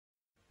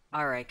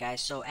Alright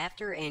guys, so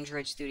after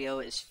Android Studio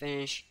is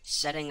finished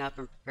setting up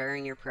and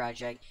preparing your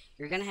project,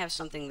 you're going to have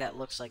something that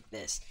looks like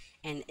this.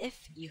 And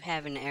if you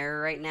have an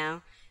error right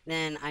now,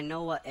 then I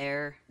know what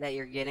error that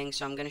you're getting,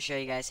 so I'm going to show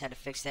you guys how to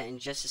fix that in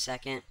just a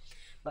second.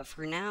 But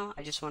for now,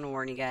 I just want to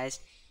warn you guys,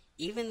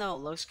 even though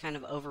it looks kind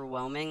of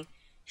overwhelming,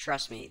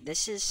 trust me,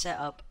 this is set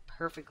up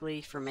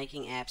perfectly for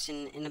making apps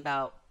in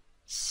about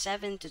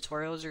 7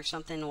 tutorials or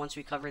something. Once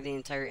we cover the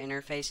entire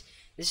interface,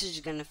 this is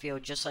going to feel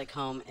just like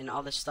home, and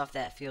all the stuff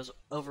that feels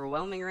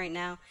overwhelming right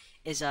now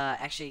is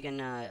actually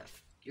gonna,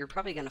 you're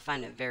probably gonna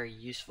find it very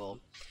useful.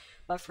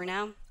 But for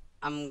now,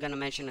 I'm gonna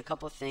mention a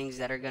couple of things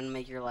that are gonna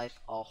make your life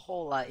a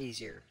whole lot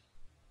easier.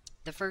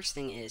 The first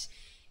thing is,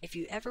 if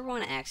you ever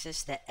want to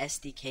access that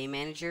SDK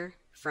manager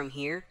from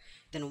here,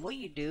 then what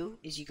you do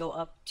is you go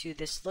up to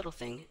this little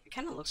thing. It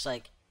kind of looks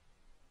like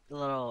the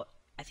little,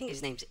 I think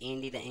his name's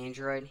Andy the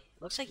Android.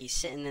 It looks like he's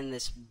sitting in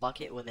this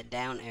bucket with a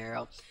down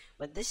arrow.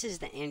 But this is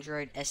the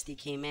Android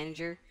SDK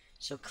Manager.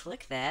 So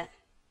click that.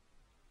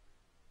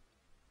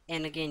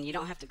 And again, you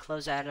don't have to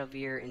close out of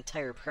your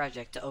entire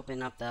project to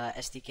open up the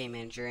SDK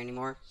Manager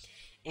anymore.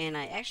 And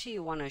I actually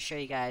want to show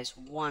you guys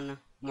one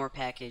more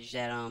package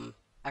that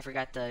I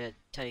forgot to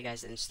tell you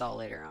guys to install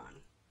later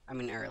on.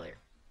 Earlier.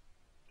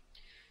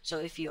 So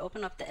if you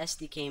open up the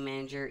SDK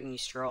Manager and you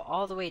scroll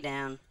all the way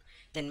down,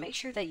 then make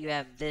sure that you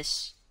have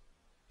this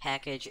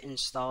package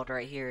installed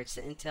right here. It's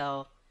the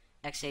Intel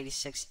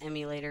x86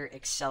 Emulator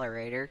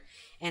Accelerator.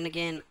 And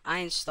again, I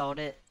installed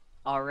it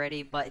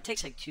already, but it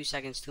takes like 2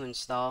 seconds to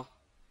install.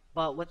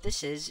 But what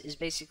this is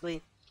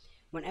basically,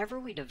 whenever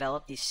we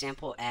develop these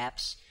sample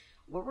apps,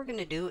 what we're going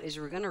to do is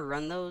we're going to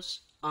run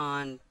those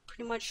on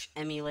pretty much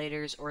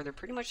emulators, or they're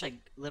pretty much like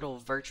little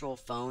virtual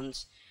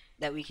phones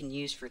that we can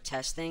use for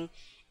testing.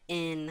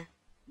 And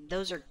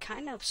those are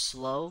kind of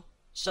slow,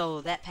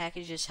 so that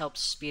package just helps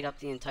speed up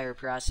the entire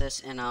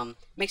process and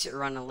makes it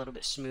run a little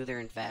bit smoother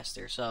and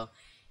faster. So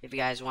if you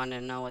guys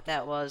wanted to know what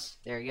that was,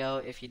 there you go.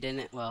 If you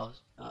didn't, well,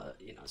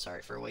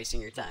 sorry for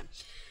wasting your time.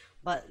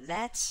 But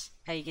that's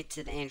how you get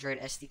to the Android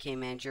SDK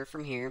Manager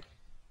from here.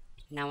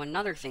 Now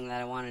another thing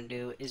that I want to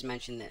do is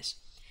mention this.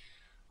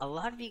 A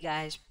lot of you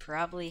guys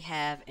probably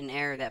have an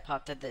error that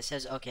popped up that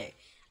says, okay,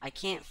 I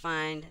can't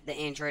find the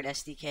Android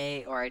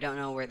SDK, or I don't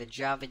know where the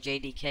Java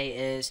JDK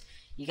is.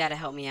 You gotta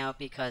help me out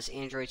because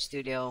Android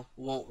Studio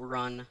won't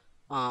run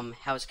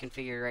how it's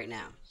configured right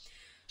now.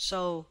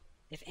 So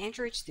if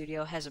Android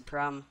Studio has a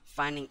problem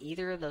finding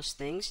either of those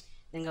things,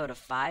 then go to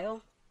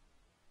File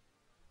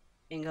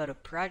and go to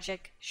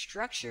Project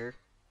Structure,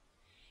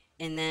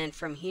 and then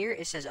from here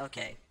it says,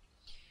 okay,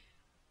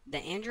 the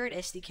Android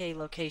SDK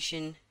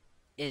location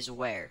is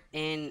where.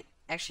 And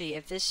actually,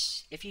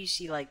 if you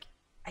see, like,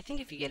 I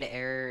think if you get an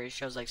error, it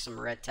shows like some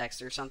red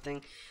text or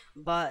something.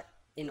 But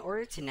in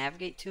order to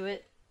navigate to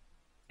it,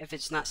 if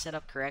it's not set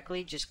up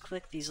correctly, just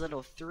click these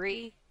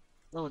three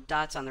little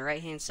dots on the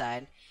right hand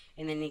side,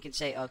 and then you can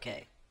say,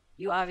 okay,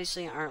 you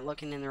obviously aren't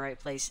looking in the right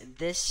place.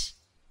 This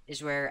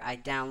is where I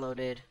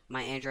downloaded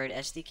my Android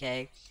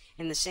SDK.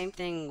 And the same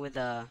thing with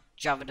the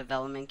Java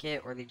Development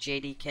Kit or the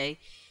JDK.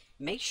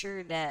 Make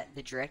sure that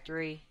the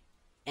directory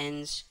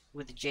ends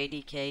with the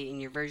JDK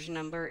in your version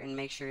number, and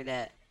make sure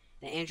that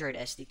the Android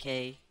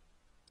SDK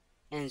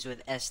ends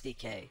with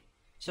SDK.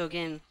 So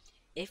again,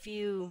 if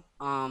you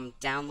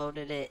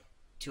downloaded it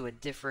to a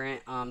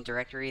different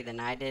directory than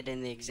I did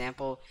in the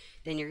example,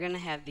 then you're going to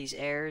have these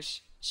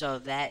errors. So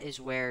that is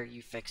where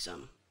you fix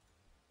them,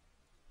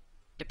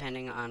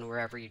 depending on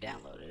wherever you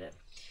downloaded it.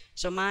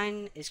 So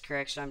mine is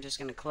correct, so I'm just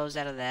going to close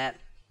out of that.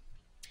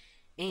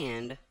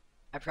 And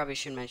I probably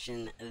should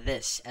mention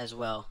this as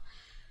well.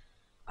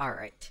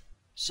 Alright,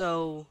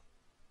 so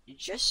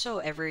just so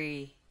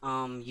every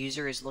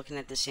user is looking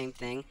at the same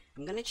thing,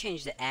 I'm going to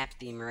change the app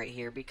theme right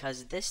here,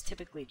 because this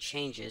typically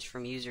changes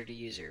from user to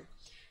user.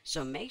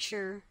 So make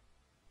sure,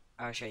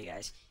 I'll show you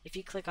guys, if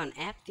you click on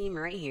app theme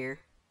right here,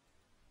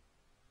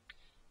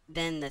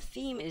 then the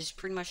theme is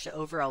pretty much the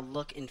overall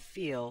look and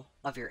feel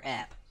of your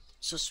app.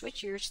 So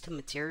switch yours to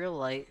Material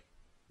Light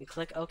and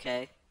click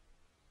OK.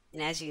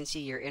 And as you can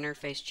see, your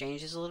interface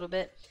changes a little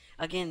bit.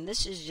 Again,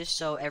 this is just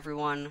so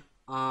everyone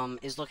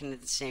is looking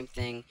at the same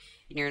thing,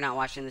 and you're not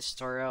watching this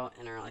tutorial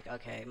and are like,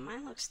 okay,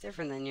 mine looks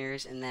different than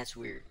yours, and that's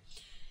weird.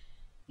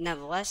 Now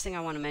the last thing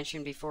I want to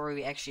mention before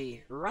we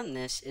actually run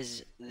this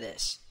is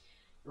this.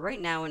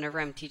 Right now,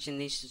 whenever I'm teaching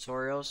these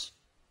tutorials,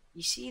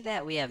 you see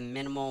that we have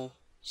minimal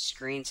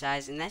screen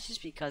size, and that's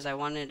just because I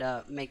wanted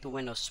to make the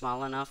window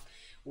small enough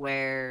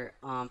where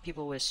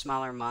people with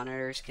smaller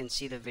monitors can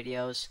see the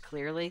videos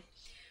clearly.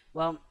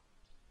 Well,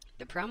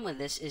 the problem with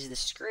this is the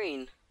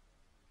screen,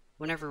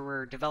 whenever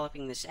we're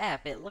developing this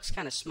app, it looks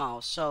kind of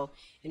small. So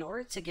in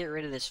order to get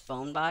rid of this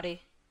phone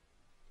body,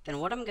 then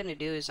what I'm going to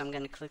do is I'm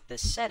going to click the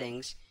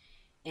settings,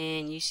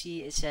 and you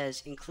see it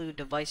says include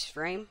device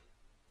frame.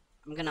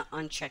 I'm going to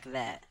uncheck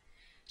that.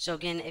 So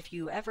again, if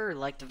you ever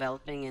like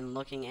developing and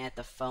looking at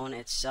the phone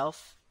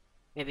itself,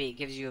 maybe it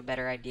gives you a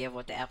better idea of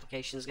what the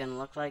application is going to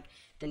look like,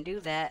 then do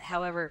that.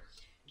 However,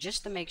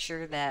 just to make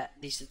sure that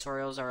these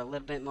tutorials are a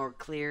little bit more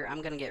clear,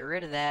 I'm going to get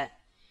rid of that,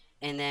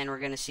 and then we're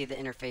going to see the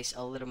interface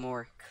a little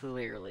more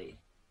clearly.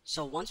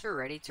 So once we're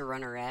ready to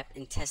run our app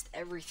and test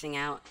everything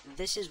out,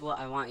 this is what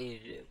I want you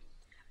to do.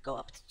 Go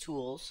up to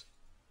Tools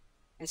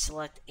and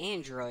select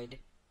Android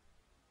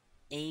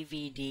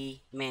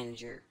AVD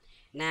Manager.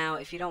 Now,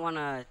 if you don't want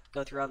to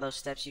go through all those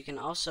steps, you can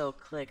also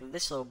click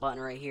this little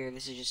button right here.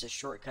 This is just a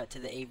shortcut to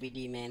the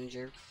AVD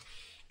Manager.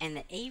 And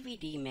the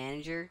AVD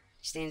Manager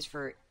stands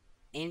for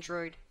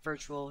Android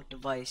Virtual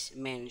Device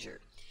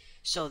Manager.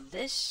 So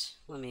this,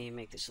 let me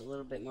make this a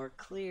little bit more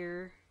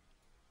clear.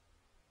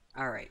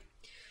 Alright,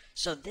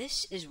 so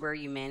this is where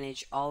you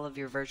manage all of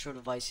your virtual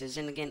devices.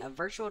 And again, a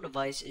virtual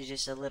device is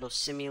just a little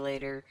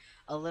simulator,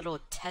 a little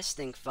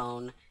testing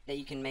phone that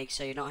you can make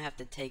so you don't have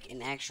to take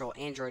an actual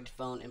Android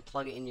phone and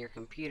plug it in your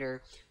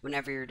computer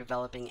whenever you're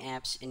developing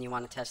apps and you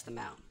want to test them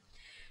out.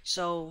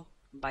 So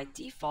by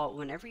default,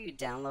 whenever you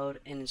download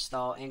and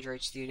install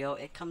Android Studio,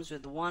 it comes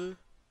with one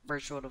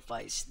virtual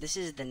device. This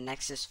is the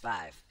Nexus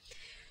 5.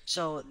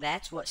 So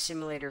that's what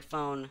simulator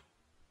phone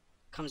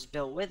comes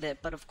built with it.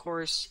 But of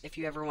course, if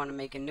you ever want to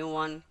make a new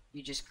one,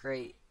 you just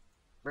create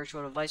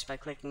virtual device by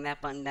clicking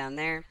that button down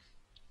there.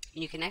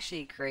 You can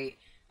actually create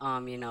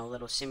you know,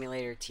 little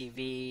simulator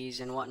TVs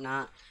and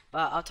whatnot.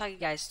 But I'll talk you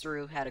guys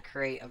through how to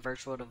create a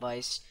virtual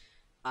device.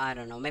 I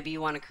don't know, maybe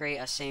you want to create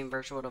a same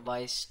virtual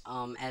device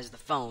as the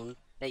phone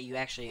that you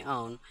actually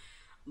own.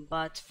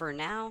 But for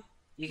now,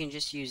 you can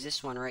just use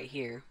this one right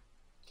here.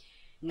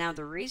 Now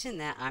the reason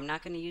that I'm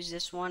not going to use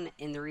this one,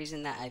 and the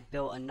reason that I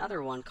built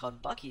another one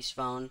called Bucky's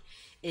phone,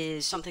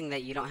 is something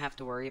that you don't have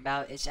to worry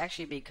about. It's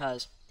actually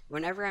because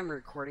whenever I'm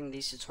recording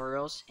these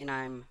tutorials and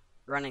I'm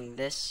running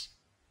this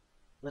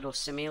little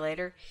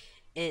simulator,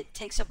 it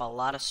takes up a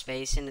lot of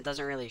space and it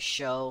doesn't really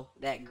show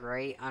that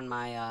great on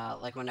my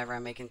like whenever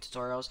I'm making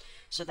tutorials.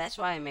 So that's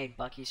why I made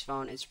Bucky's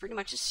phone. It's pretty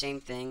much the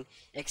same thing,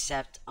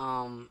 except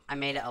I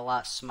made it a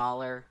lot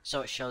smaller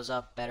so it shows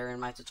up better in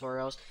my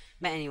tutorials.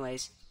 But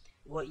anyways,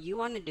 what you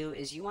want to do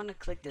is you want to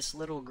click this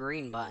little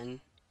green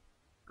button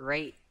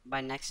right by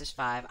Nexus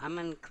 5. I'm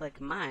going to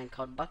click mine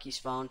called Bucky's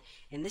phone,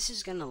 and this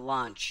is going to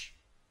launch,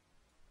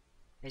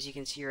 as you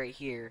can see right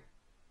here,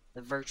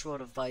 the virtual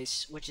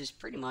device, which is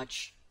pretty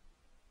much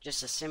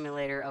just a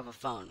simulator of a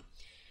phone.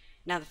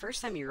 Now the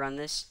first time you run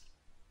this,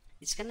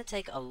 it's going to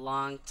take a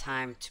long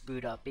time to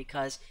boot up,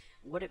 because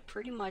what it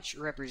pretty much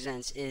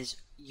represents is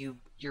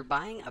you're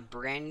buying a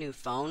brand new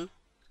phone,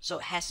 so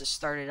it has to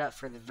start it up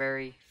for the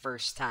very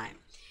first time.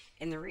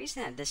 And the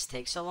reason that this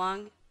takes so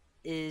long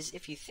is,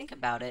 if you think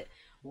about it,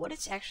 what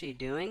it's actually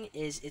doing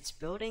is it's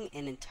building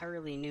an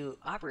entirely new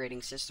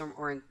operating system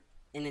or an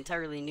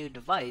entirely new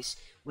device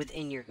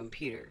within your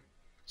computer.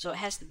 So it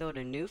has to build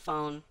a new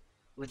phone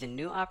with a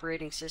new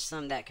operating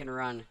system that can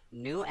run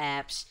new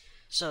apps.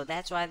 So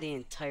that's why the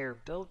entire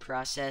build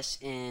process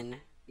and,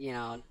 you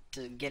know,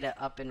 to get it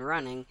up and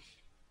running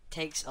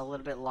takes a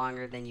little bit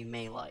longer than you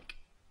may like.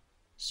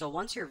 So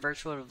once your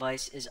virtual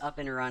device is up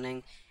and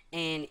running,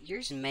 and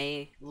yours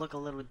may look a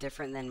little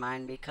different than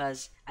mine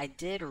because I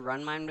did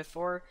run mine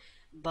before,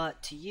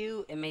 but to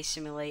you it may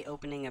simulate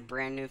opening a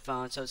brand new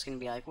phone, so it's going to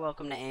be like,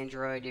 welcome to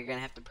Android, you're going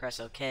to have to press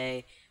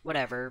OK,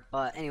 whatever.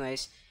 But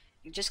anyways,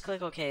 you just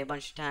click OK a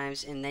bunch of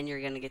times and then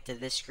you're going to get to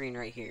this screen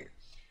right here.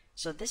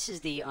 So this is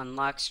the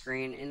unlock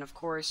screen, and of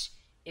course,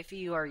 if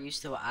you are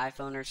used to an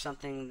iPhone or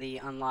something, the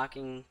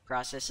unlocking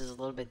process is a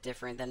little bit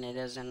different than it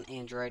is on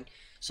Android.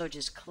 So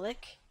just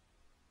click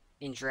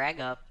and drag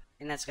up,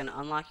 and that's going to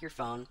unlock your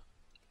phone.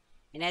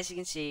 And as you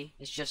can see,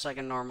 it's just like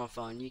a normal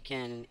phone. You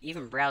can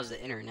even browse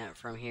the internet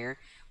from here.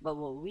 But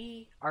what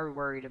we are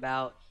worried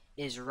about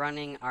is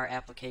running our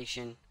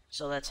application.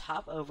 So let's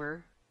hop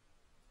over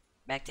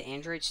back to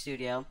Android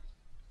Studio.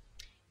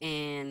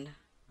 And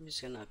I'm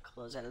just going to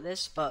close out of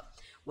this. But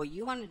what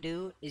you want to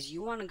do is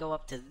you want to go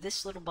up to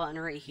this little button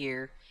right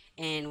here.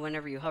 And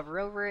whenever you hover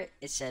over it,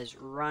 it says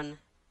Run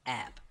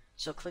App.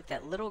 So click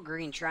that little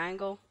green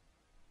triangle.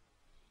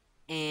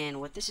 And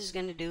what this is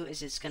going to do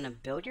is it's going to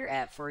build your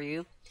app for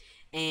you.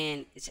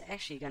 And it's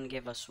actually going to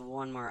give us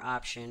one more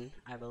option,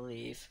 I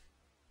believe.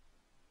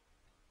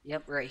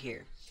 Yep, right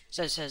here.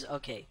 So it says,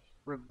 okay,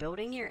 we're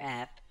building your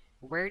app.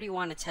 Where do you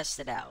want to test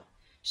it out?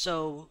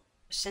 So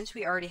since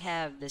we already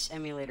have this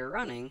emulator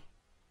running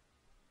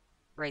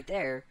right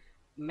there,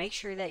 make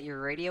sure that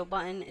your radio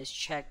button is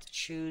checked to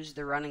choose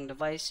the running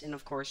device. And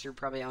of course, you're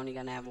probably only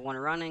going to have one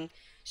running,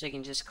 so you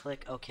can just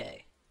click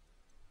OK.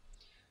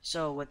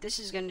 So what this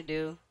is going to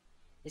do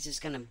is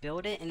it's going to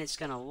build it and it's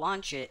going to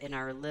launch it in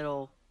our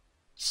little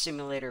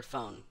simulator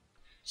phone.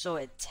 So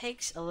it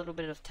takes a little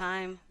bit of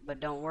time, but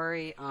don't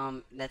worry,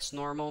 that's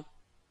normal.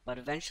 But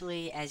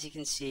eventually, as you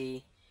can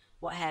see,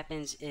 what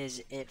happens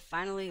is it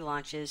finally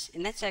launches,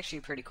 and that's actually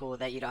pretty cool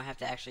that you don't have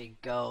to actually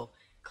go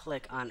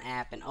click on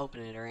app and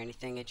open it or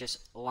anything. It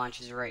just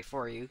launches right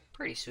for you.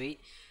 Pretty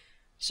sweet.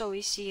 So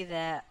we see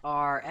that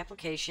our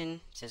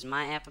application says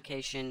My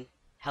Application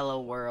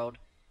Hello World.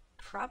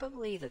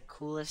 Probably the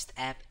coolest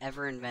app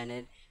ever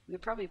invented. We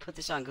could probably put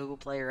this on Google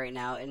Play right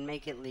now and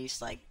make at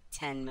least like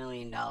 $10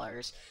 million.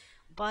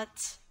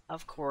 But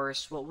of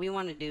course, what we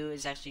want to do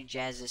is actually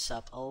jazz this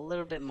up a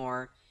little bit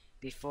more.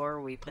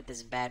 before we put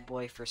this bad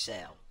boy for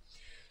sale.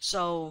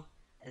 So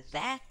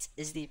that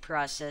is the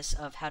process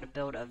of how to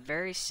build a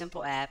very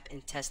simple app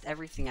and test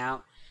everything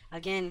out.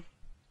 Again,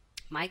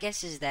 my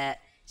guess is that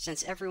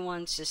since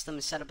everyone's system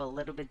is set up a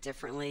little bit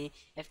differently,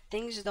 if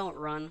things don't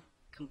run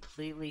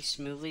completely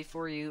smoothly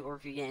for you, or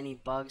if you get any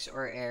bugs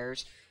or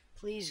errors,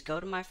 please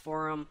go to my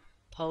forum,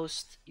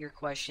 post your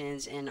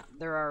questions, and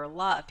there are a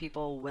lot of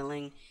people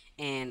willing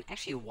and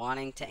actually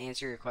wanting to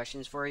answer your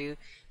questions for you,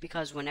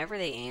 because whenever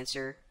they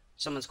answer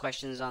someone's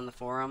questions on the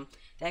forum,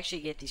 they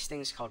actually get these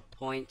things called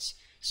points.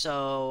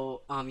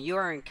 So you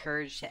are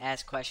encouraged to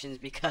ask questions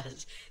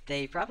because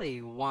they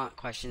probably want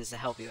questions to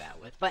help you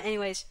out with. But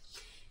anyways,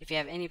 if you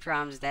have any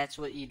problems, that's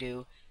what you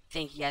do.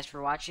 Thank you guys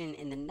for watching.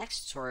 In the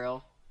next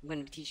tutorial, I'm going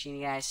to be teaching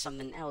you guys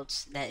something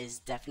else that is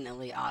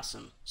definitely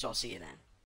awesome. So I'll see you then.